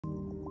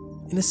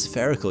In a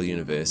spherical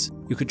universe,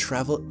 you could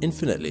travel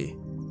infinitely,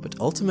 but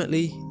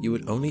ultimately you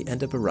would only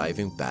end up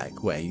arriving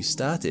back where you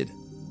started.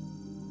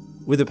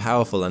 With a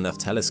powerful enough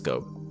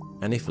telescope,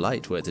 and if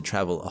light were to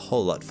travel a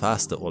whole lot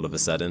faster all of a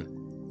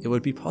sudden, it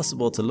would be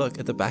possible to look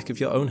at the back of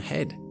your own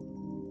head.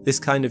 This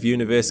kind of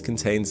universe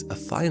contains a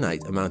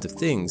finite amount of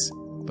things,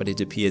 but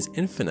it appears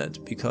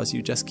infinite because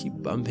you just keep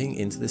bumping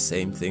into the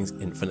same things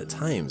infinite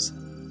times.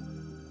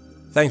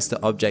 Thanks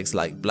to objects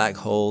like black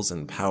holes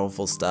and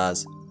powerful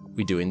stars,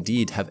 we do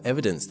indeed have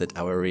evidence that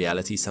our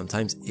reality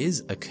sometimes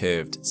is a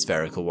curved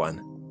spherical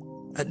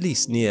one, at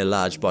least near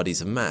large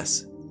bodies of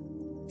mass.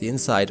 The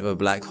inside of a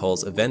black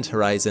hole's event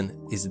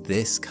horizon is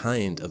this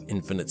kind of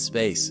infinite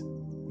space.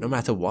 No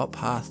matter what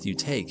path you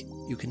take,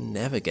 you can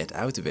never get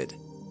out of it.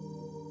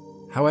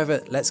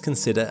 However, let's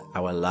consider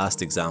our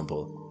last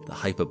example, the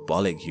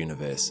hyperbolic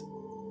universe.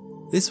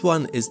 This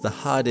one is the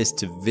hardest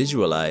to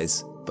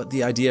visualize, but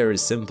the idea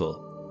is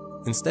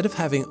simple. Instead of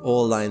having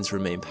all lines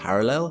remain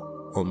parallel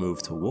or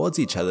move towards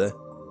each other,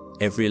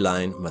 every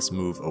line must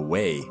move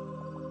away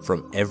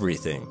from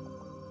everything.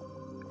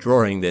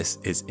 Drawing this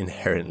is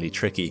inherently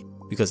tricky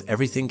because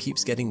everything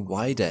keeps getting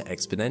wider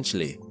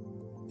exponentially.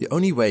 The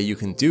only way you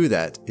can do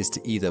that is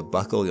to either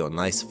buckle your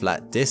nice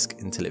flat disk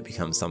until it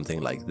becomes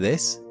something like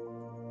this,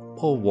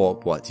 or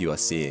warp what you are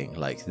seeing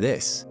like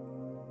this.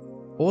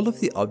 All of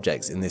the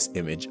objects in this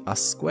image are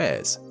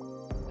squares.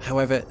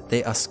 However,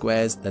 they are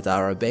squares that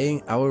are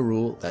obeying our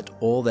rule that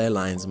all their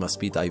lines must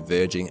be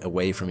diverging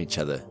away from each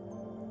other.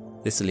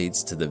 This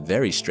leads to the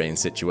very strange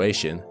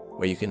situation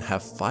where you can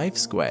have 5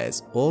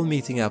 squares all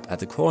meeting up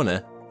at a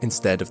corner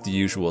instead of the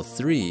usual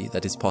 3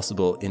 that is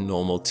possible in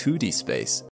normal 2D space.